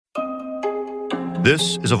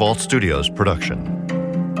This is a Vault Studios production.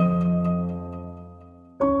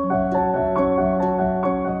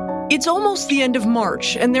 It's almost the end of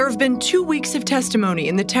March, and there have been 2 weeks of testimony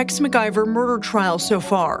in the Tex McIver murder trial so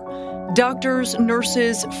far. Doctors,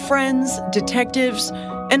 nurses, friends, detectives,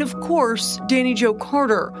 and of course, Danny Jo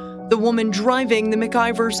Carter, the woman driving the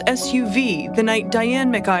McIver's SUV the night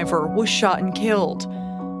Diane McIver was shot and killed.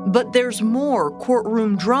 But there's more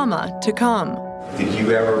courtroom drama to come. Did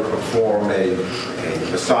you ever perform a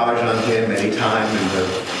massage on him any time in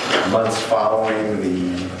the months following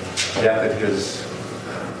the death of his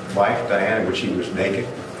wife, Diana, which he was naked?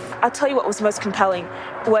 I'll tell you what was most compelling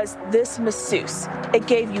was this masseuse. It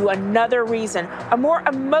gave you another reason, a more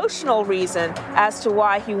emotional reason as to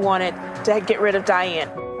why he wanted to get rid of Diane.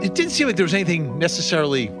 It didn't seem like there was anything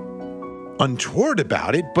necessarily untoward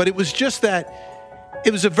about it, but it was just that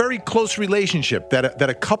it was a very close relationship that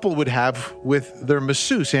a couple would have with their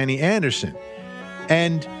masseuse, Annie Anderson.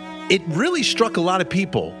 And it really struck a lot of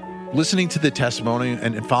people listening to the testimony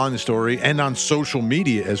and following the story, and on social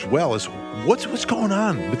media as well, as what's going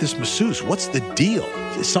on with this masseuse? What's the deal?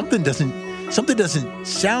 Something doesn't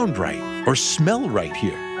sound right or smell right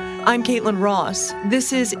here. I'm Caitlin Ross.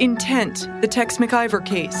 This is Intent, the Tex McIver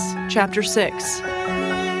case, Chapter 6.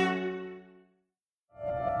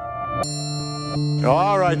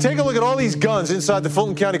 All right, take a look at all these guns inside the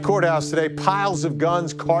Fulton County Courthouse today. Piles of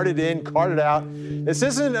guns, carted in, carted out. This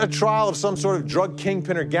isn't a trial of some sort of drug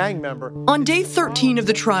kingpin or gang member. On day 13 of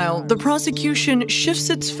the trial, the prosecution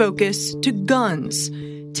shifts its focus to guns.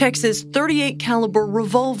 Tex's .38 caliber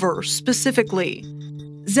revolver specifically.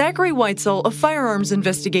 Zachary Weitzel, a firearms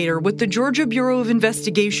investigator with the Georgia Bureau of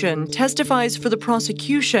Investigation, testifies for the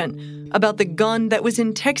prosecution about the gun that was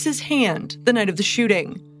in Tex's hand the night of the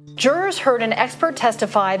shooting. Jurors heard an expert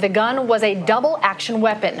testify the gun was a double-action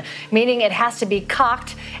weapon, meaning it has to be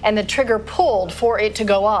cocked and the trigger pulled for it to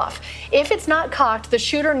go off. If it's not cocked, the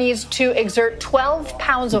shooter needs to exert 12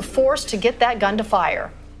 pounds of force to get that gun to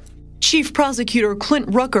fire. Chief Prosecutor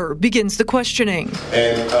Clint Rucker begins the questioning.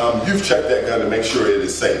 And you've checked that gun to make sure it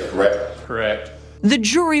is safe, correct? Correct. The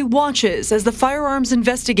jury watches as the firearms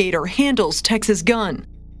investigator handles Tex's gun.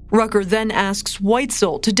 Rucker then asks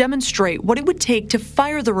Weitzel to demonstrate what it would take to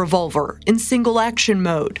fire the revolver in single-action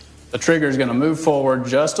mode. The trigger is going to move forward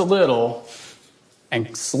just a little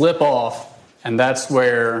and slip off, and that's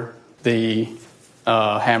where the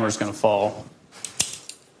hammer is going to fall.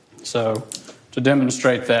 So to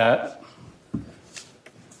demonstrate that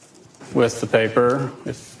with the paper,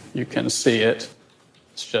 if you can see it,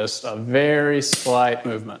 it's just a very slight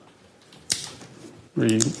movement.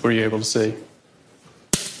 Were you able to see?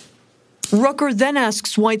 Rucker then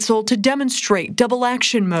asks Weitzel to demonstrate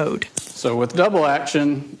double-action mode. So with double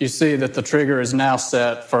action, you see that the trigger is now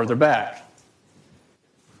set further back.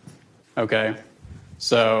 Okay,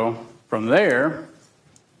 so from there,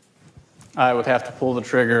 I would have to pull the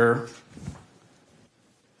trigger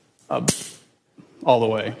up all the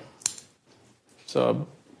way. So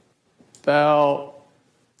about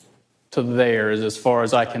to there is as far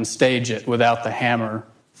as I can stage it without the hammer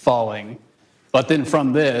falling. But then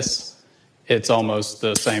from this, it's almost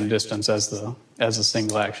the same distance as a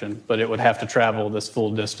single action, but it would have to travel this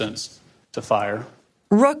full distance to fire.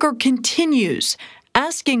 Rucker continues,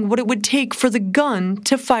 asking what it would take for the gun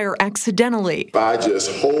to fire accidentally. If I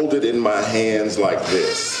just hold it in my hands like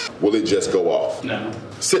this, will it just go off? No.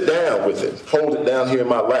 Sit down with it. Hold it down here in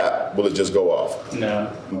my lap. Will it just go off?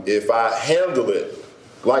 No. If I handle it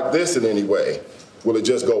like this in any way, will it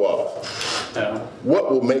just go off? No.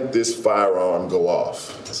 What will make this firearm go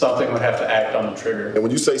off? Something would have to act on the trigger. And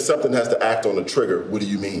when you say something has to act on the trigger, what do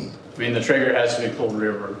you mean? I mean, the trigger has to be pulled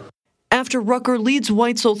rearward. After Rucker leads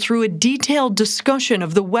Weitzel through a detailed discussion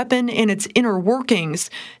of the weapon and its inner workings,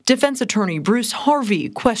 defense attorney Bruce Harvey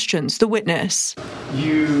questions the witness.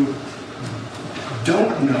 You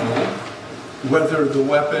don't know whether the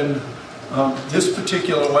weapon, this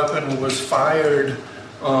particular weapon, was fired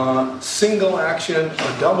single action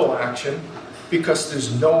or double action, because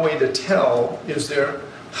there's no way to tell, is there,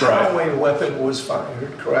 how a weapon was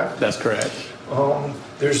fired, correct? That's correct.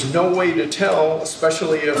 There's no way to tell,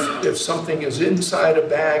 especially if something is inside a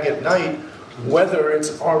bag at night, whether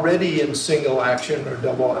it's already in single action or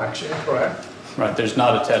double action, correct? Right, there's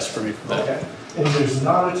not a test for me for that. Okay. And there's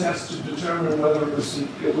not a test to determine whether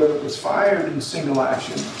it was fired in single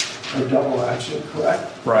action or double action, correct?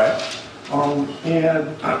 Right. And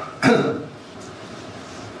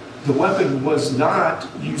the weapon was not,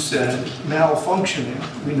 you said, malfunctioning.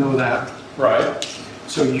 We know that. Right.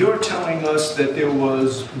 So you're telling us that there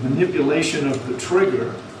was manipulation of the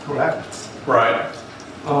trigger, correct? Right.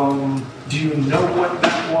 Do you know what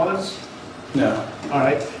that was? No. All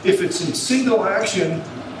right. If it's in single action,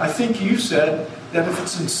 I think you said that if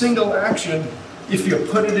it's in single action, if you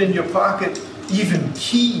put it in your pocket, even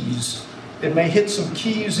keys, it may hit some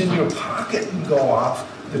keys in your pocket and go off.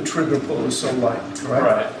 The trigger pull is so light,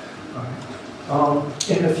 correct? Right.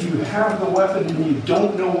 And if you have the weapon and you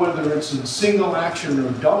don't know whether it's in single action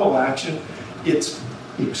or double action, it's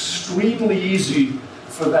extremely easy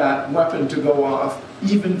for that weapon to go off.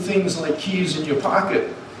 Even things like keys in your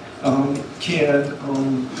pocket can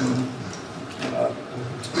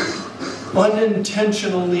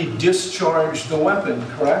unintentionally discharge the weapon,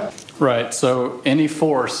 correct? Right. So any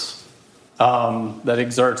force that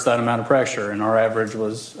exerts that amount of pressure, and our average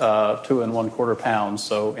was 2 1/4 pounds.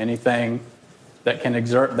 So anything that can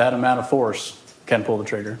exert that amount of force can pull the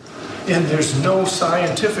trigger. And there's no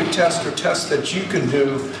scientific test or test that you can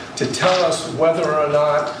do to tell us whether or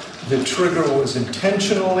not the trigger was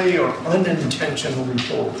intentionally or unintentionally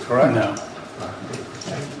pulled, correct? No.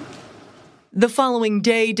 The following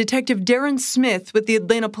day, Detective Darren Smith with the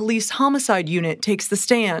Atlanta Police Homicide Unit takes the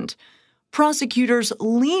stand. Prosecutors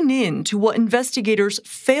lean in to what investigators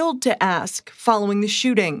failed to ask following the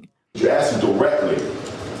shooting. You asked him directly,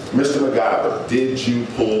 Mr. McIver, did you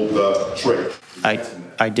pull the trigger?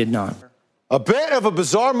 I did not. A bit of a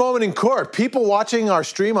bizarre moment in court. People watching our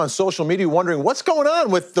stream on social media wondering what's going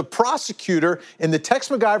on with the prosecutor in the Tex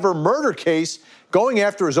McIver murder case going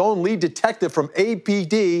after his own lead detective from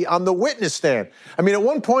APD on the witness stand. I mean, at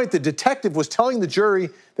one point, the detective was telling the jury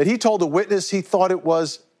that he told a witness he thought it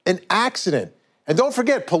was an accident. And don't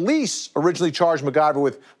forget, police originally charged McIver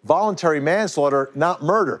with voluntary manslaughter, not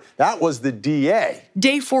murder. That was the DA.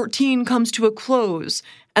 Day 14 comes to a close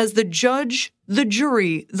as the judge, the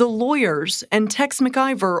jury, the lawyers, and Tex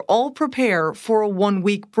McIver all prepare for a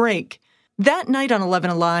 1-week break. That night on 11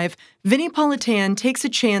 Alive, Vinnie Politan takes a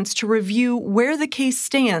chance to review where the case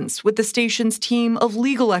stands with the station's team of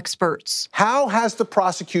legal experts. How has the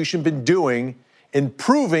prosecution been doing in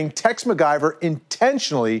proving Tex McIver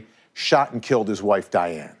intentionally shot and killed his wife,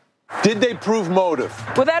 Diane? Did they prove motive?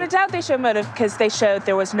 Without a doubt, they showed motive because they showed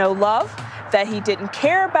there was no love, that he didn't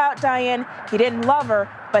care about Diane, he didn't love her,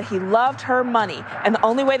 but he loved her money. And the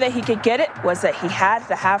only way that he could get it was that he had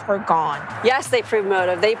to have her gone. Yes, they proved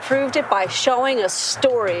motive. They proved it by showing a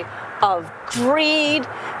story of greed,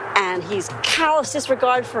 and he's callous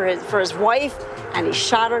disregard for his wife, and he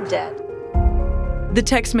shot her dead. The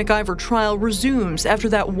Tex McIver trial resumes after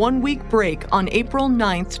that 1-week break on April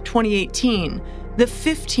 9th, 2018, the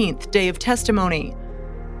 15th day of testimony.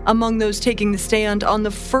 Among those taking the stand on the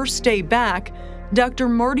first day back, Dr.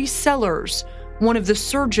 Marty Sellers, one of the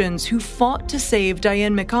surgeons who fought to save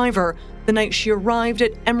Diane McIver the night she arrived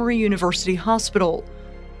at Emory University Hospital.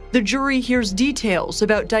 The jury hears details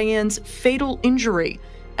about Diane's fatal injury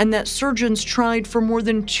and that surgeons tried for more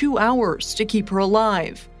than 2 hours to keep her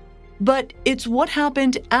alive. But it's what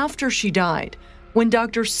happened after she died, when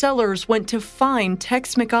Dr. Sellers went to find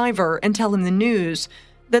Tex McIver and tell him the news,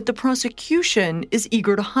 that the prosecution is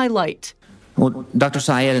eager to highlight. Well, Dr.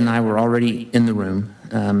 Syed and I were already in the room,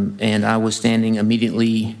 and I was standing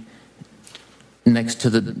immediately next to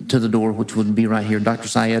the door, which would be right here. Dr.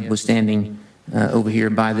 Syed was standing over here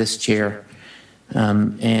by this chair,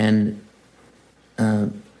 and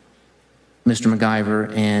Mr.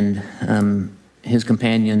 McIver and his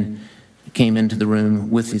companion came into the room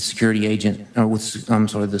with the security agent, or with,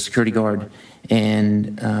 the security guard,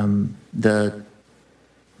 and the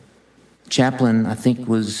chaplain, I think,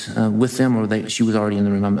 was with them, or she was already in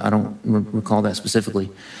the room. I don't recall that specifically.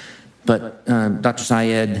 But Dr.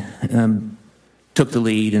 Syed took the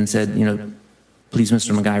lead and said, please,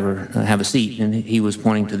 Mr. McIver, have a seat. And he was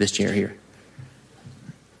pointing to this chair here.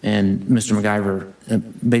 And Mr. McIver,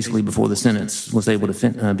 basically before the sentence was able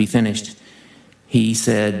to be finished, he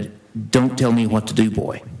said, "Don't tell me what to do,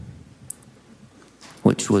 boy,"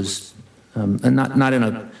 which was not in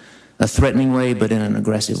a threatening way, but in an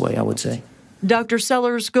aggressive way, I would say. Dr.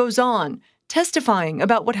 Sellers goes on, testifying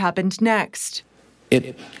about what happened next.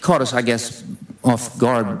 It caught us, I guess, off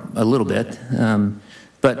guard a little bit.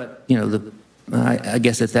 But, I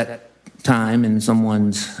guess at that time, and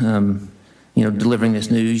someone's, delivering this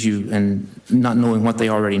news, and not knowing what they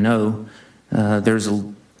already know, there's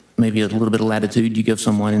maybe a little bit of latitude you give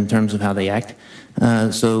someone in terms of how they act.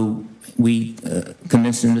 So we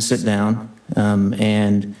convinced him to sit down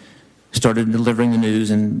and started delivering the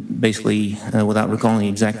news, and basically, without recalling the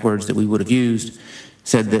exact words that we would have used,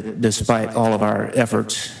 said that despite all of our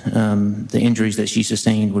efforts, the injuries that she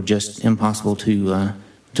sustained were just impossible to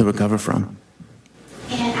recover from.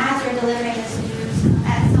 And as you're delivering this news,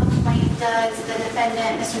 at some point does the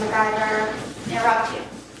defendant, Mr. McIver, interrupt you?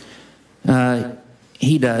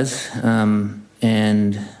 he does, there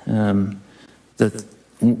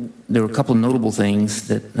were a couple of notable things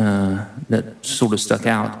that sort of stuck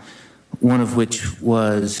out. One of which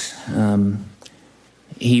was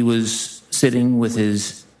he was sitting with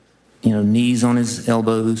his knees on his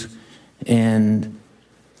elbows and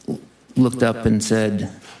looked up and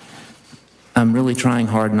said, "I'm really trying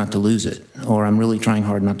hard not to lose it," or "I'm really trying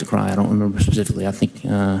hard not to cry." I don't remember specifically. I think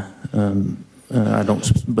I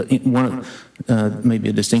don't, but maybe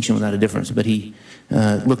a distinction without a difference. But he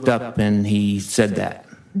looked up and he said that.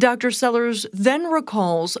 Dr. Sellers then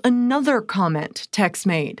recalls another comment Tex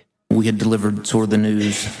made. We had delivered sort of the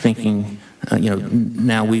news thinking,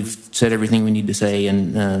 now we've said everything we need to say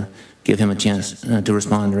and give him a chance to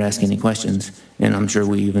respond or ask any questions. And I'm sure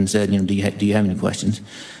we even said, do you have any questions?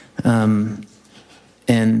 And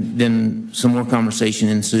then some more conversation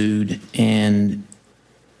ensued and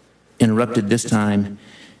interrupted this time.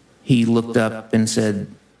 He looked up and said,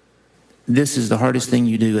 "This is the hardest thing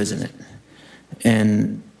you do, isn't it?"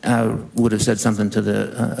 And I would have said something to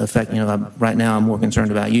the effect, right now I'm more concerned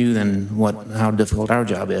about you than how difficult our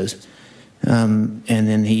job is. And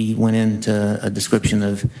then he went into a description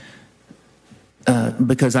of,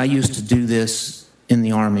 because I used to do this in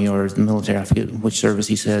the Army or the military, I forget which service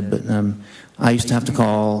he said, but I used to have to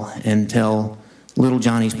call and tell little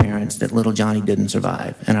Johnny's parents that little Johnny didn't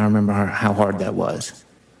survive. And I remember how hard that was.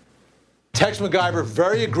 Tex McIver,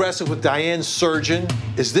 very aggressive with Diane's surgeon.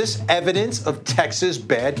 Is this evidence of Tex's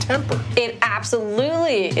bad temper? It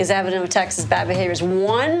absolutely is evidence of Tex's bad behaviors.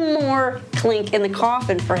 One more clink in the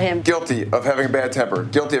coffin for him. Guilty of having a bad temper,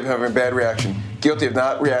 guilty of having a bad reaction, guilty of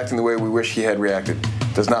not reacting the way we wish he had reacted.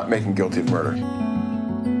 Does not make him guilty of murder.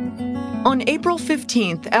 On April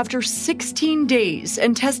 15th, after 16 days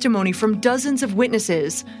and testimony from dozens of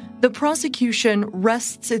witnesses, the prosecution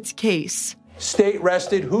rests its case. State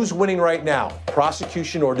rested. Who's winning right now,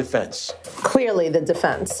 prosecution or defense? Clearly the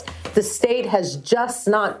defense. The state has just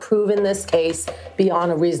not proven this case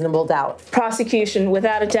beyond a reasonable doubt. Prosecution,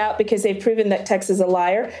 without a doubt, because they've proven that Tex is a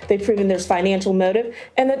liar, they've proven there's financial motive,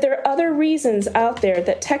 and that there are other reasons out there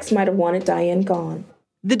that Tex might have wanted Diane gone.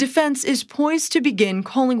 The defense is poised to begin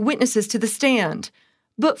calling witnesses to the stand.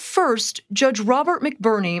 But first, Judge Robert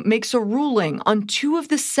McBurney makes a ruling on 2 of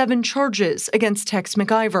the 7 charges against Tex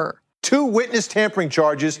McIver. 2 witness tampering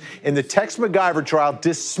charges in the Tex McIver trial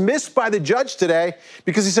dismissed by the judge today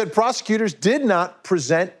because he said prosecutors did not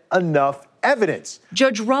present enough evidence.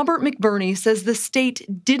 Judge Robert McBurney says the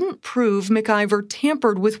state didn't prove McIver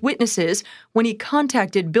tampered with witnesses when he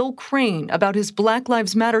contacted Bill Crane about his Black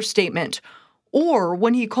Lives Matter statement, or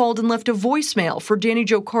when he called and left a voicemail for Danny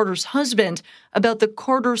Jo Carter's husband about the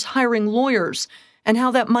Carters hiring lawyers and how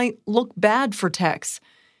that might look bad for Tex.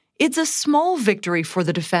 It's a small victory for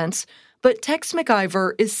the defense, but Tex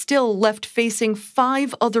McIver is still left facing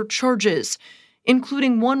 5 other charges,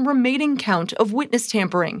 including one remaining count of witness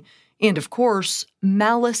tampering and, of course,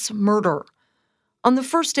 malice murder. On the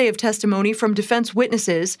first day of testimony from defense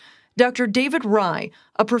witnesses, Dr. David Rye,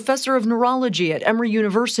 a professor of neurology at Emory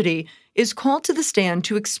University, is called to the stand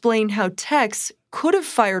to explain how Tex could have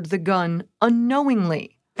fired the gun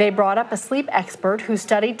unknowingly. They brought up a sleep expert who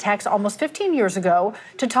studied Tex almost 15 years ago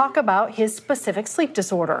to talk about his specific sleep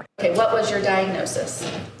disorder. Okay, what was your diagnosis?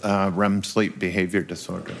 REM sleep behavior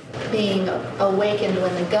disorder. Being awakened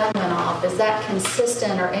when the gun went off, is that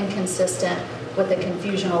consistent or inconsistent with the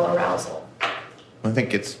confusional arousal? I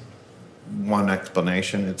think it's one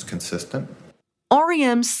explanation. It's consistent.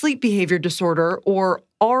 REM sleep behavior disorder, or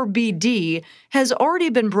RBD, has already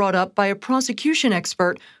been brought up by a prosecution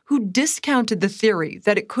expert who discounted the theory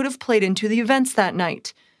that it could have played into the events that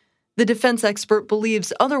night. The defense expert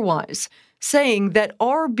believes otherwise, saying that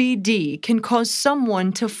RBD can cause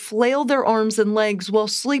someone to flail their arms and legs while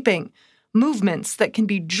sleeping, movements that can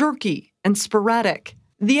be jerky and sporadic.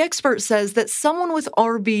 The expert says that someone with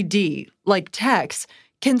RBD, like Tex,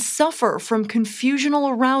 can suffer from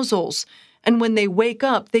confusional arousals, and when they wake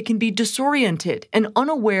up, they can be disoriented and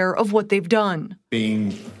unaware of what they've done.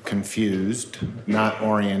 Being confused, not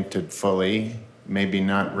oriented fully, maybe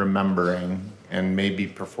not remembering, and maybe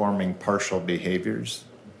performing partial behaviors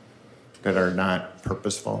that are not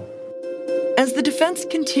purposeful. As the defense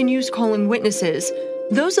continues calling witnesses,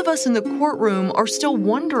 those of us in the courtroom are still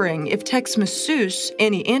wondering if Tex masseuse,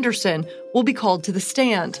 Annie Anderson, will be called to the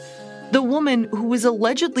stand. The woman who was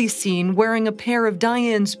allegedly seen wearing a pair of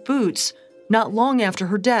Diane's boots not long after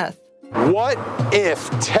her death. What if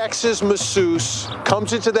Tex's masseuse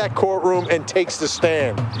comes into that courtroom and takes the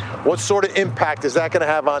stand? What sort of impact is that going to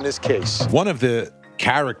have on this case? One of the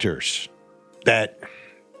characters that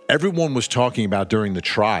everyone was talking about during the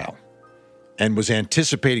trial and was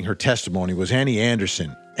anticipating her testimony was Annie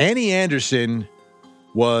Anderson. Annie Anderson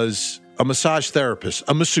was a massage therapist,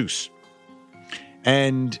 a masseuse.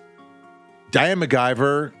 And Diane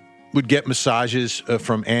McIver would get massages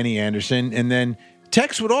from Annie Anderson, and then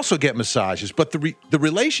Tex would also get massages. But the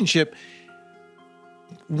relationship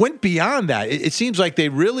went beyond that. It seems like they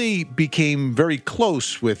really became very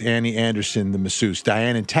close with Annie Anderson, the masseuse.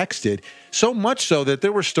 Diane and Tex did, so much so that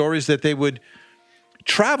there were stories that they would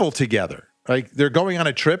travel together. Like they're going on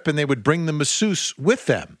a trip and they would bring the masseuse with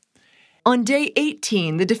them. On day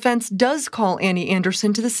 18, the defense does call Annie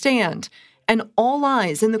Anderson to the stand, and all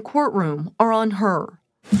eyes in the courtroom are on her.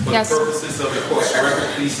 For the purposes of the court's record,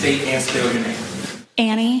 please state and spell your name.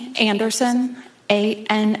 Annie Anderson,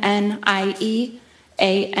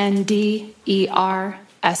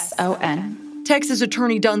 ANNIEANDERSON. Texas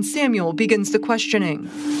attorney Don Samuel begins the questioning.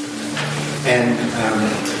 And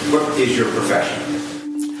what is your profession?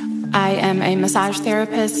 I am a massage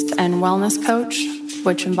therapist and wellness coach,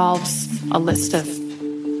 which involves a list of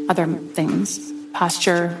other things: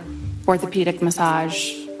 posture, orthopedic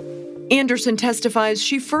massage. Anderson testifies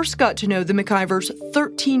she first got to know the McIvers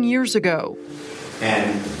 13 years ago.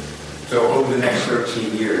 And so over the next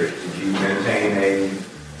 13 years, did you maintain a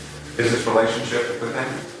business relationship with them?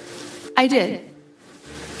 I did.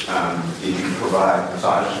 Did you provide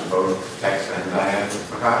massages to both Tex and Diane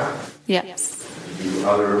McIver? Yes. Did you do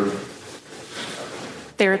other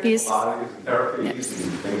therapies and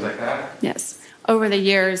things like that? Yes. Over the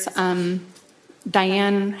years,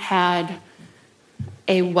 Diane had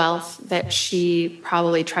a wealth that she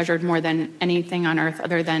probably treasured more than anything on earth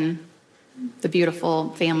other than the beautiful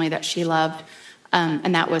family that she loved,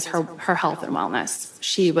 and that was her health and wellness.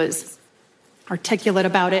 She was articulate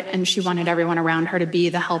about it, and she wanted everyone around her to be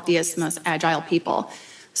the healthiest, most agile people.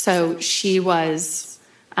 So she was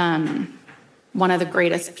one of the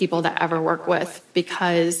greatest people to ever work with,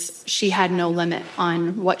 because she had no limit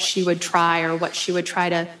on what she would try or what she would try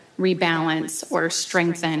to rebalance or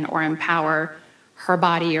strengthen or empower her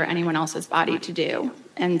body or anyone else's body to do.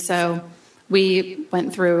 And so we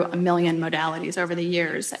went through a million modalities over the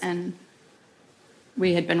years, and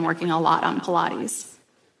we had been working a lot on Pilates.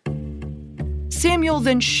 Samuel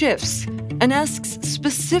then shifts and asks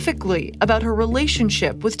specifically about her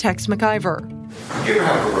relationship with Tex McIver. Did you ever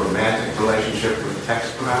have a romantic relationship with Tex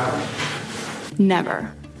McIver? Never.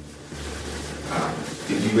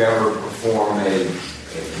 Did you ever perform a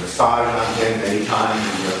massage on him any time in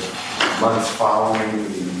the months following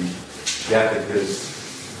the death of his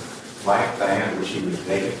wife, Diane, when she was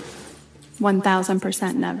naked?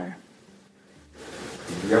 1,000% never.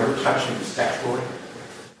 Did you ever touch him sexually?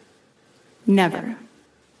 Never.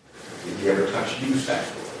 Did he ever touch you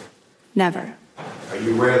sexually? Never. Are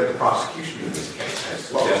you aware that the prosecution in this case has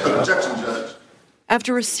suggested... Objection, Judge.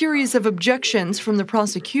 After a series of objections from the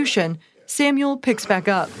prosecution, Samuel picks back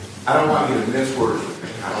up. I don't want you to mince words with me.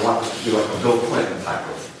 I don't want this to be like a Bill Clinton type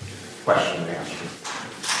of question and answer.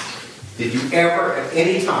 Did you ever, at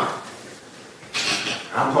any time,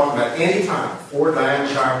 I'm talking about any time before Diane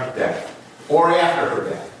McIver's death or after her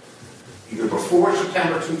death, either before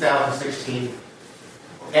September 2016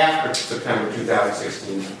 or after September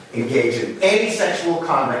 2016, engage in any sexual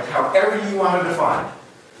conduct, however you want to define it,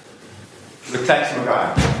 with Tex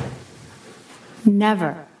McIver?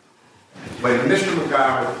 Never. When Mr.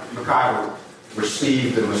 McIver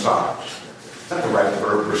received the massage, is that the right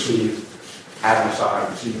verb, receive, have a massage,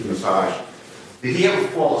 receive the massage, did he ever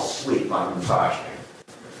fall asleep on the massage table?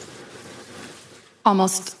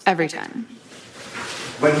 Almost every time.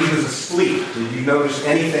 When he was asleep, did you notice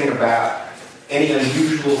anything about any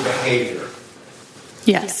unusual behavior?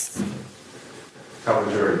 Yes. Tell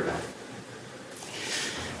the jury that.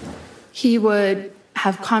 He would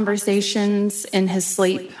have conversations in his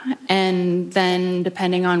sleep, and then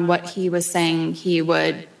depending on what he was saying, he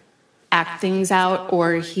would act things out,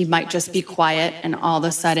 or he might just be quiet and all of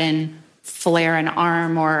a sudden flare an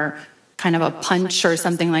arm or kind of a punch or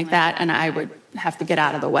something like that, and I would have to get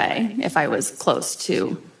out of the way if I was close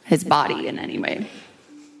to his body in any way.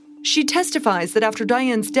 She testifies that after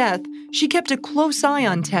Diane's death, she kept a close eye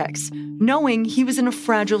on Tex, knowing he was in a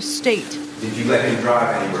fragile state. Did you let him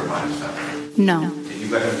drive anywhere by himself? No. Did you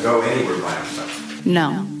let him go anywhere by himself?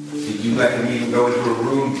 No. Did you let him even go into a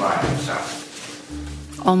room by himself?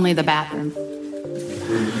 Only the bathroom.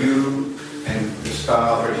 Were you and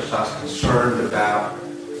Gustave concerned about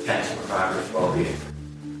Tex McIver's well-being?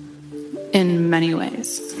 In many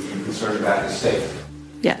ways. Were you concerned about his safety?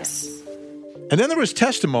 Yes. And then there was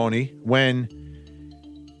testimony when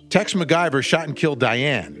Tex McIver shot and killed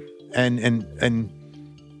Diane. And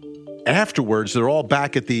afterwards, they're all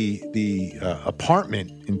back at the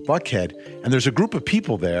apartment in Buckhead, and there's a group of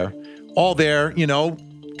people there, all there,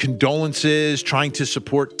 condolences, trying to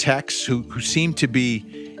support Tex, who seem to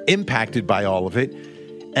be impacted by all of it.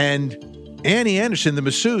 And Annie Anderson, the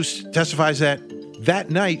masseuse, testifies that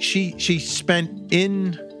night she spent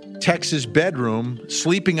in Tex's bedroom,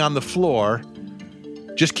 sleeping on the floor,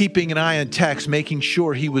 just keeping an eye on Tex, making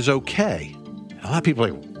sure he was okay. And a lot of people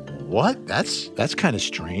are like, what? That's kind of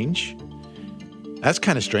strange. That's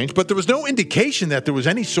kind of strange. But there was no indication that there was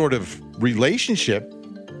any sort of relationship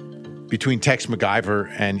between Tex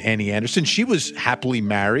McIver and Annie Anderson. She was happily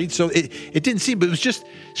married, so it didn't seem, but it was just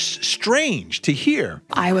strange to hear.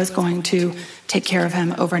 I was going to take care of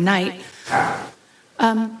him overnight.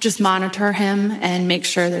 Just monitor him and make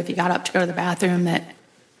sure that if he got up to go to the bathroom that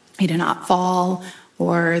he did not fall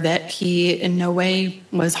or that he in no way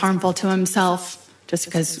was harmful to himself, just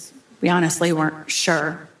because we honestly weren't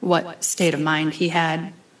sure what state of mind he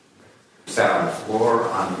had. Sat on the floor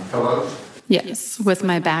on pillows? Yes, with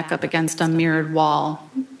my back up against a mirrored wall.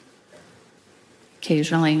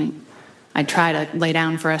 Occasionally, I'd try to lay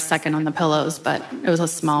down for a second on the pillows, but it was a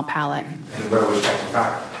small pallet. And where was Tex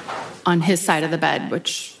McIver? On his side of the bed,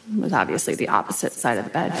 which was obviously the opposite side of the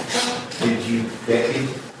bed. Did you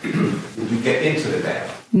get into the bed?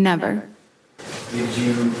 Never. Did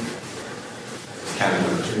you? It's kind of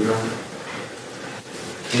number 2, right?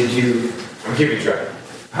 Did you? I'm keeping track.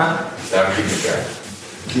 Huh? I'm keeping track.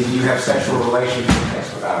 Did you have sexual relations with Tex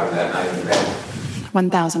McIver that night in the bed?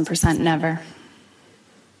 1,000% never.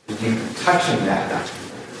 Did you touch him that night?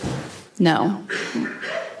 No.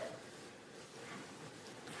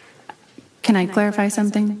 Can I clarify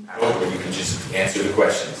something? Or you can just answer the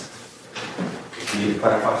questions. You need to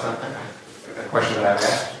clarify something? A question that I've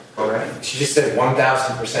asked already? She just said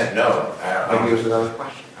 1,000% no. Maybe it was another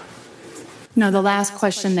question. No, the last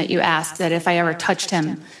question that you asked, that if I ever touched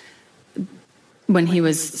him when he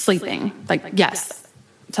was sleeping, like, yes.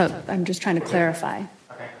 So I'm just trying to clarify.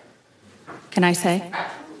 Okay. Can I say?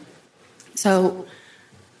 So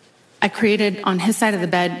I created on his side of the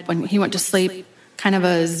bed when he went to sleep kind of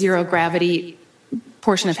a zero gravity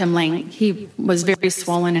portion of him laying. He was very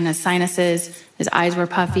swollen in his sinuses. His eyes were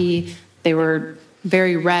puffy. They were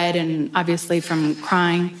very red and obviously from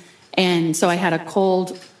crying. And so I had a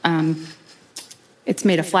cold, it's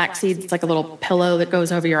made of flaxseed. It's like a little pillow that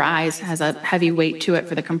goes over your eyes, has a heavy weight to it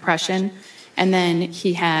for the compression. And then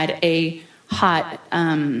he had a hot,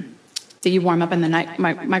 that you warm up in the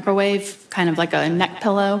microwave, kind of like a neck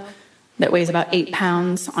pillow that weighs about 8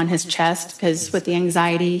 pounds on his chest, because with the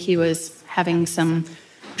anxiety, he was having some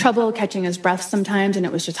trouble catching his breath sometimes, and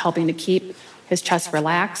it was just helping to keep his chest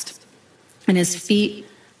relaxed. And his feet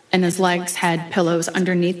and his legs had pillows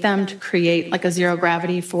underneath them to create like a zero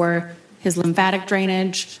gravity for his lymphatic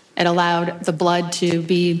drainage. It allowed the blood to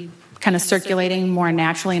be kind of circulating more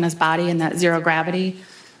naturally in his body in that zero gravity.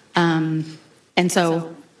 And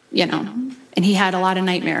so, and he had a lot of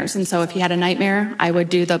nightmares. And so if he had a nightmare, I would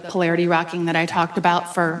do the polarity rocking that I talked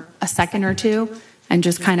about for a second or two and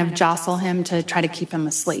just kind of jostle him to try to keep him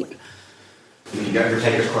asleep. Did you ever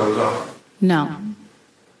take his clothes off? No.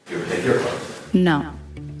 Did you ever take your clothes off? No.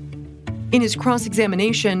 In his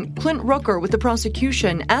cross-examination, Clint Rucker with the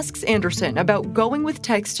prosecution asks Anderson about going with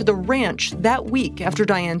Tex to the ranch that week after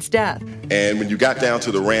Diane's death. And when you got down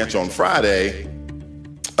to the ranch on Friday,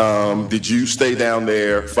 did you stay down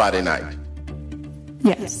there Friday night?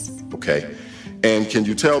 Yes. Okay. And can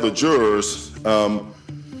you tell the jurors,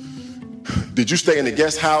 did you stay in the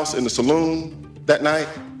guest house in the saloon that night?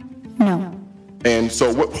 No. And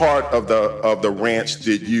so what part of the ranch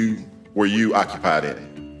were you occupied in?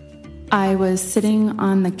 I was sitting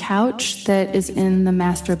on the couch that is in the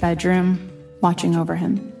master bedroom, watching over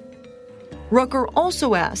him. Rucker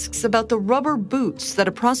also asks about the rubber boots that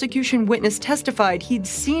a prosecution witness testified he'd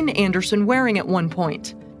seen Anderson wearing at one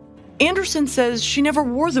point. Anderson says she never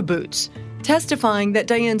wore the boots, testifying that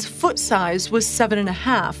Diane's foot size was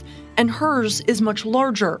 7.5 and hers is much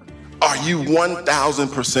larger. Are you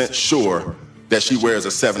 1,000% sure that she wears a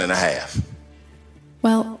 7.5?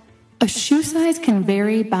 Well, a shoe size can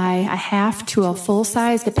vary by a half to a full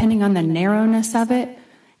size depending on the narrowness of it.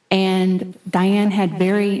 And Diane had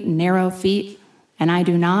very narrow feet, and I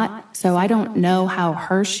do not. So I don't know how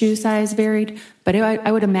her shoe size varied, but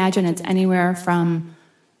I would imagine it's anywhere from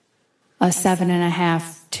a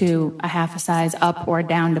 7.5 to a half a size up or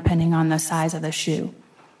down depending on the size of the shoe.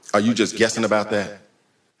 Are you just guessing about that?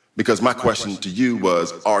 Because my question to you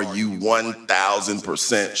was, are you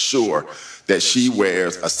 1,000% sure that she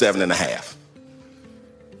wears a 7.5?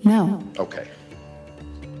 No. Okay.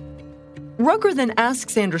 Rucker then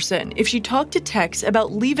asks Anderson if she talked to Tex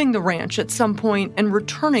about leaving the ranch at some point and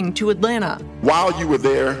returning to Atlanta. While you were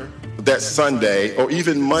there that Sunday or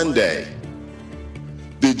even Monday,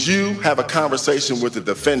 did you have a conversation with the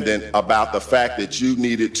defendant about the fact that you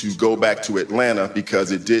needed to go back to Atlanta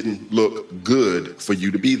because it didn't look good for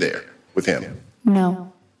you to be there with him?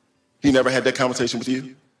 No. He never had that conversation with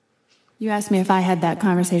you? You asked me if I had that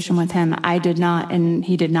conversation with him. I did not, and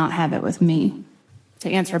he did not have it with me, to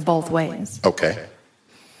answer both ways. Okay.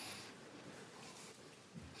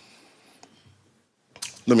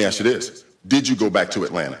 Let me ask you this. Did you go back to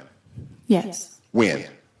Atlanta? Yes. When?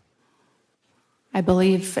 I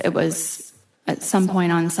believe it was at some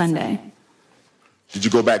point on Sunday. Did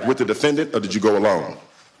you go back with the defendant or did you go alone?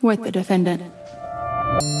 With the defendant.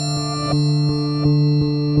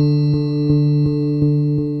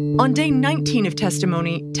 On day 19 of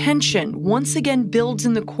testimony, tension once again builds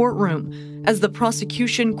in the courtroom as the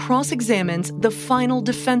prosecution cross-examines the final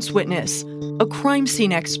defense witness, a crime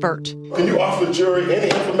scene expert. Can you offer the jury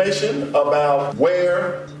any information about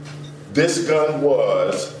where this gun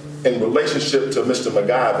was in relationship to Mr.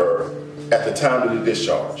 McIver at the time of the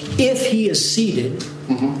discharge? If he is seated,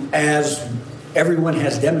 as everyone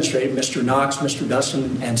has demonstrated, Mr. Knox, Mr.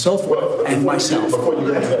 Dustin, and so forth, and myself.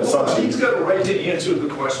 He's got a right to answer the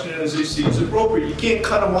question as he sees appropriate. You can't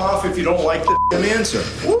cut him off if you don't like the answer.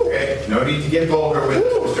 Okay, no need to get vulgar with it,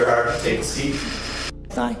 Mr. Hart. Take a seat.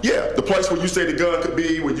 Yeah, the place where you say the gun could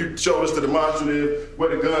be, where you showed us the demonstrative,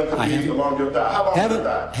 where the gun could be along your thigh. How long is your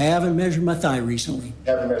thigh? Haven't measured my thigh recently.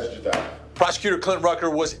 Haven't measured your thigh. Prosecutor Clint Rucker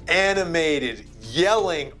was animated,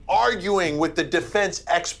 yelling, arguing with the defense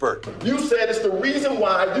expert. You said it's the reason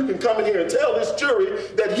why you can come in here and tell this jury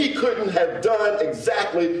that he couldn't have done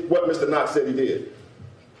exactly what Mr. Knox said he did.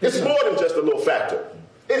 It's more than just a little factor,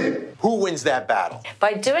 isn't it? Who wins that battle?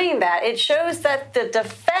 By doing that, it shows that the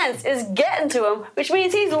defense is getting to him, which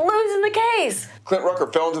means he's losing the case. Clint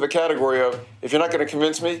Rucker fell into the category of, if you're not going to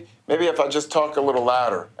convince me, maybe if I just talk a little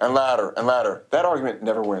louder and louder and louder. That argument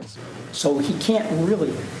never wins. So he can't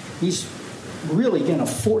really, he's really going to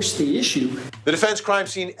force the issue. The defense crime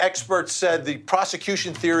scene expert said the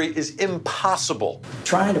prosecution theory is impossible.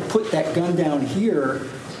 Trying to put that gun down here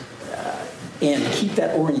and keep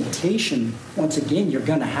that orientation, once again, you're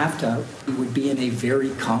going to have to, you would be in a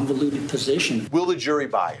very convoluted position. Will the jury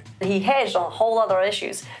buy it? He hedged on whole other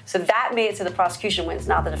issues. So that made it so the prosecution wins,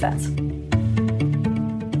 not the defense.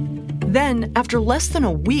 Then, after less than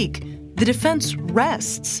a week, the defense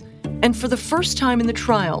rests. And for the first time in the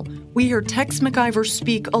trial, we hear Tex McIver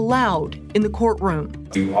speak aloud in the courtroom.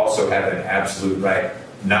 You also have an absolute right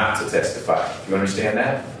not to testify. You understand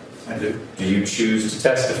that? I do. Do you choose to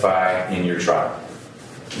testify in your trial?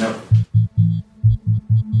 No.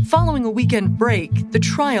 Following a weekend break, the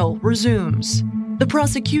trial resumes. The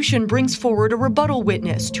prosecution brings forward a rebuttal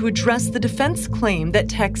witness to address the defense claim that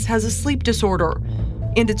Tex has a sleep disorder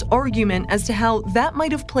and its argument as to how that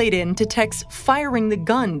might have played into Tex firing the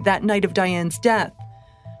gun that night of Diane's death.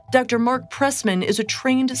 Dr. Mark Pressman is a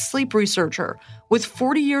trained sleep researcher with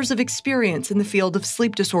 40 years of experience in the field of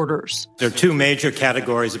sleep disorders. There are two major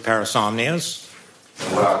categories of parasomnias.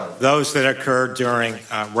 Those that occur during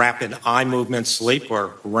rapid eye movement sleep,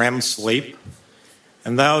 or REM sleep,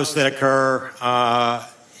 and those that occur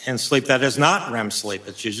in sleep that is not REM sleep.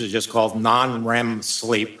 It's usually just called non-REM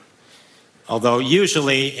sleep, although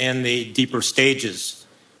usually in the deeper stages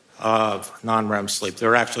of non-REM sleep.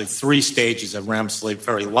 There are actually 3 stages of REM sleep: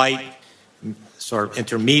 very light, sort of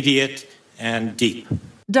intermediate, and deep.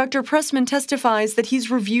 Dr. Pressman testifies that he's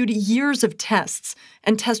reviewed years of tests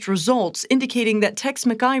and test results indicating that Tex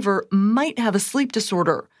McIver might have a sleep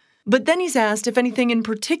disorder. But then he's asked if anything in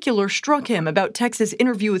particular struck him about Tex's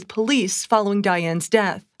interview with police following Diane's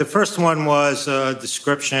death. The first one was a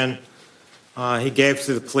description he gave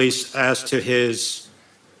to the police as to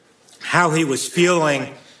how he was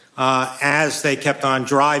feeling as they kept on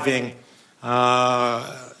driving.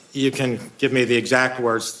 You can give me the exact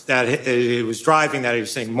words, that he was driving, that he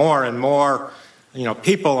was seeing more and more,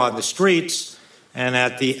 people on the streets. And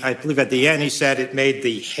I believe at the end, he said it made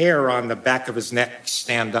the hair on the back of his neck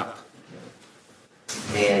stand up.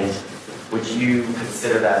 And would you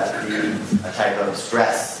consider that to be a type of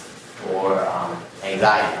stress or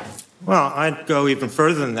anxiety? Well, I'd go even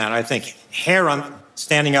further than that. I think hair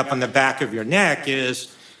standing up on the back of your neck is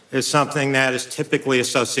something that is typically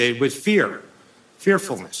associated with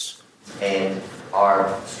fearfulness. And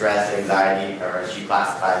are stress, anxiety, or as you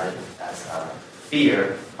classify it as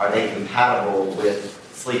fear, are they compatible with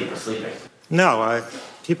sleep or sleeping? No,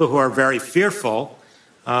 people who are very fearful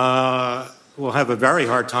will have a very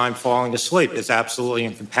hard time falling asleep. It's absolutely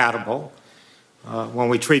incompatible. when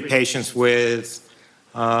we treat patients with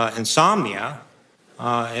insomnia,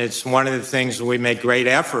 it's one of the things that we make great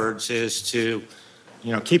efforts is to,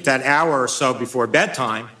 keep that hour or so before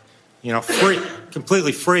bedtime,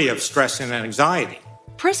 completely free of stress and anxiety.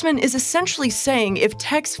 Pressman is essentially saying if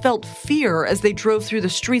Tex felt fear as they drove through the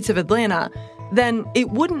streets of Atlanta, then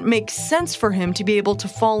it wouldn't make sense for him to be able to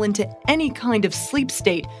fall into any kind of sleep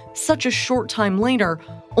state such a short time later,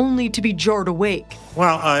 only to be jarred awake.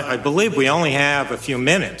 Well, I believe we only have a few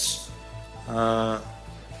minutes. I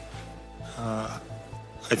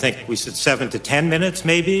think we said 7 to 10 minutes,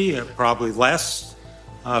 maybe, probably less,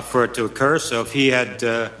 for it to occur. So if he had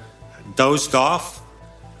dozed off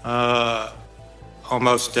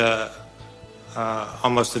almost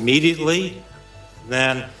immediately,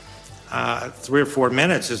 then 3 or 4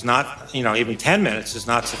 minutes is not, even 10 minutes is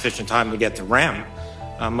not sufficient time to get to REM,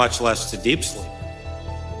 much less to deep sleep.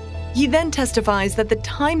 He then testifies that the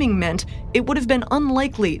timing meant it would have been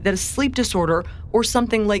unlikely that a sleep disorder or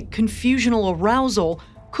something like confusional arousal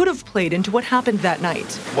could have played into what happened that night.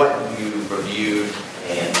 What you reviewed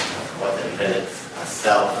and what the defendant's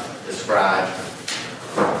self-described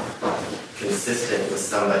consistent with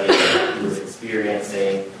somebody who was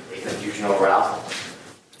experiencing a confusional arousal?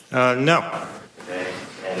 No. Okay,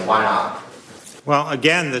 and why not? Well,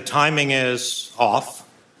 again, the timing is off.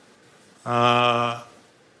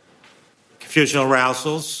 Confusional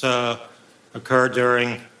arousals occur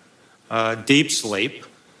during deep sleep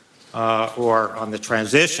or on the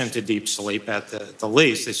transition to deep sleep at the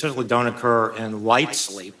least. They certainly don't occur in light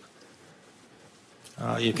sleep.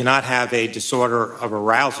 You cannot have a disorder of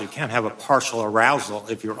arousal. You can't have a partial arousal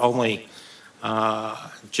if you're only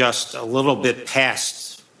just a little bit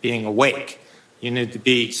past being awake. You need to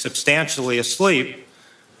be substantially asleep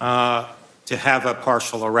to have a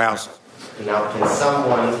partial arousal. Now, can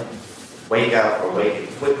someone wake up or wake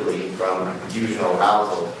quickly from confusional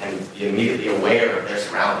arousal and be immediately aware of their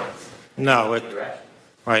surroundings? No,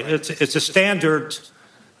 right. It's a standard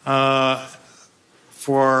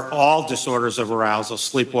for all disorders of arousal,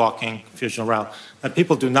 sleepwalking, confusional arousal, that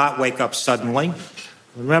people do not wake up suddenly.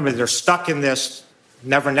 Remember, they're stuck in this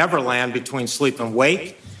never land between sleep and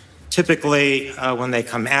wake. Typically, when they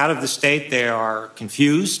come out of the state, they are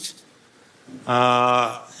confused,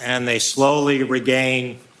 and they slowly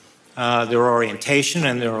regain their orientation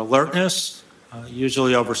and their alertness,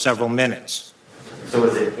 usually over several minutes. So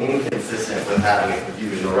is it inconsistent with having a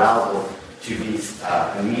confusional arousal to be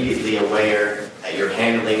immediately aware that you're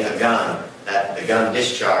handling a gun, that the gun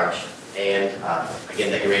discharged, and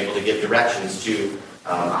again, that you're able to give directions to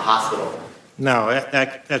a hospital? No,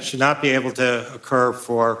 that should not be able to occur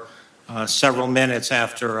for several minutes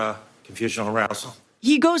after confusional arousal.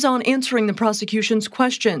 He goes on answering the prosecution's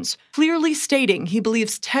questions, clearly stating he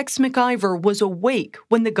believes Tex McIver was awake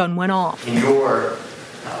when the gun went off. In your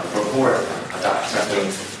report, Dr. Pressman,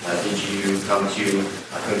 did you come to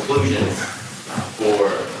conclusions for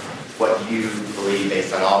what you believe,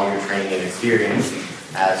 based on all your training and experience,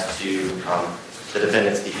 as to the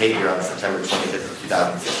defendant's behavior on September 25th of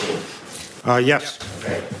 2016? Yes.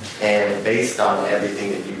 Okay. And based on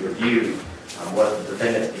everything that you reviewed, was the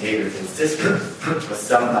defendant's behavior consistent with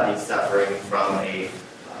somebody suffering from a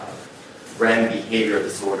REM behavior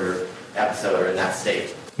disorder episode or in that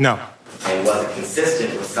state? No. And was it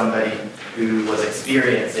consistent with somebody who was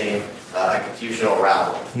experiencing a confusional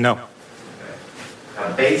arousal? No. Okay.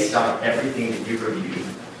 Now, based on everything that you reviewed,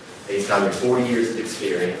 based on your 40 years of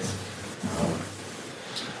experience,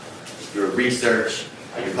 your research,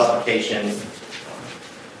 your publications,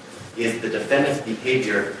 is the defendant's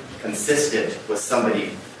behavior consistent with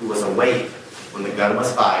somebody who was awake when the gun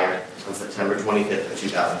was fired on September 25th of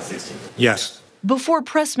 2016? Yes. Before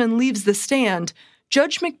Pressman leaves the stand,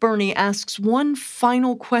 Judge McBurney asks one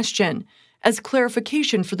final question as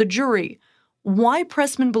clarification for the jury: why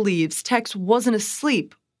Pressman believes Tex wasn't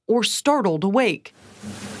asleep or startled awake.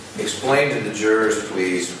 Explain to the jurors,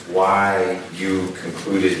 please, why you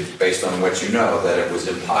concluded, based on what you know, that it was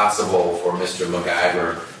impossible for Mr.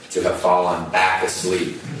 McIver to have fallen back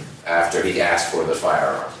asleep after he asked for the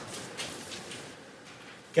firearm.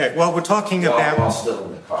 Okay, well, we're talking about... While still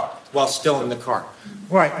in the car. While still in the car.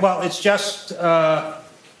 Right, well, it's just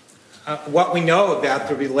what we know about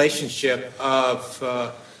the relationship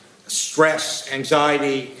of stress,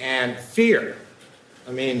 anxiety, and fear.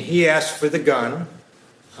 I mean, he asked for the gun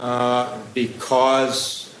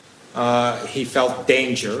because he felt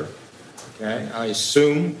danger. Okay, I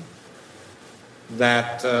assume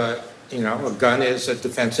that, a gun is a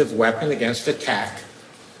defensive weapon against attack.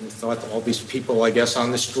 We thought all these people, I guess,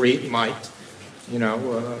 on the street might,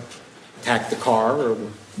 attack the car or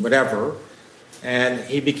whatever. And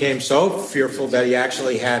he became so fearful that he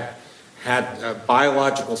actually had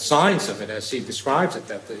biological signs of it, as he describes it,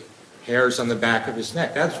 that the hairs on the back of his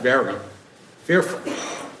neck. That's very fearful.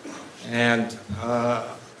 And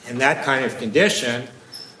in that kind of condition,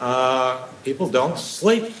 people don't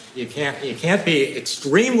sleep. You can't be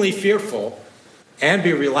extremely fearful and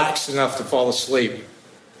be relaxed enough to fall asleep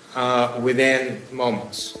within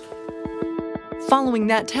moments. Following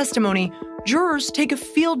that testimony, jurors take a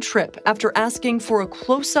field trip after asking for a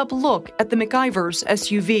close-up look at the McIver's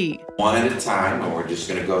SUV. One at a time, and we're just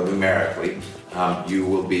going to go numerically. You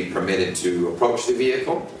will be permitted to approach the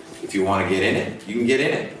vehicle. If you want to get in it, you can get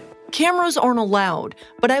in it. Cameras aren't allowed,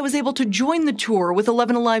 but I was able to join the tour with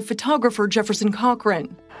 11 Alive photographer Jefferson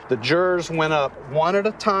Cochran. The jurors went up one at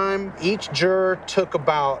a time. Each juror took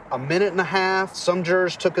about a minute and a half. Some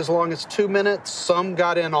jurors took as long as 2 minutes. Some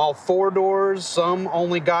got in all 4 doors. Some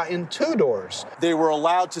only got in 2 doors. They were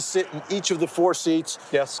allowed to sit in each of the 4 seats.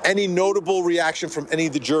 Yes. Any notable reaction from any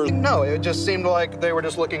of the jurors? No, it just seemed like they were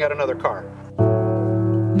just looking at another car.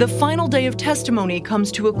 The final day of testimony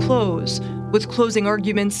comes to a close, with closing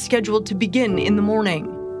arguments scheduled to begin in the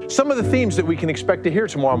morning. Some of the themes that we can expect to hear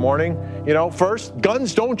tomorrow morning, first,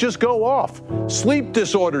 guns don't just go off. Sleep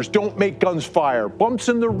disorders don't make guns fire. Bumps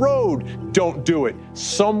in the road don't do it.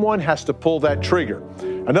 Someone has to pull that trigger.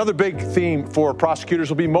 Another big theme for prosecutors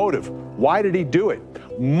will be motive. Why did he do it?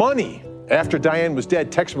 Money. After Diane was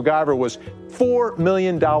dead, Tex McIver was $4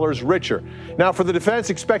 million richer. Now, for the defense,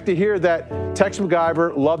 expect to hear that Tex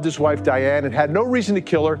McIver loved his wife Diane and had no reason to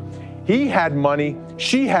kill her. He had money,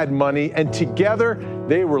 she had money, and together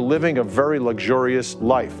they were living a very luxurious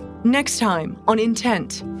life. Next time on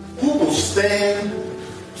Intent. Who will stand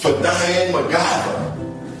for Diane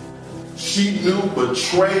McIver? She knew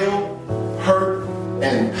betrayal, hurt,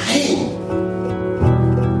 and pain.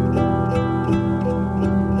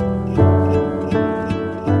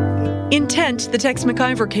 Intent, the Tex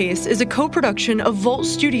McIver case, is a co-production of Volt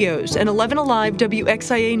Studios and 11 Alive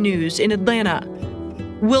WXIA News in Atlanta.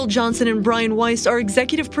 Will Johnson and Brian Weiss are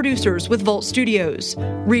executive producers with Volt Studios.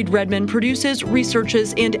 Reed Redman produces,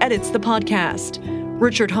 researches, and edits the podcast.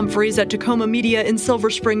 Richard Humphreys at Tacoma Media in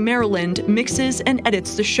Silver Spring, Maryland, mixes and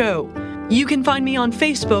edits the show. You can find me on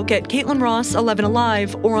Facebook at Caitlin Ross 11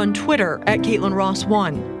 Alive or on Twitter at Caitlin Ross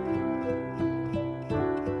 1.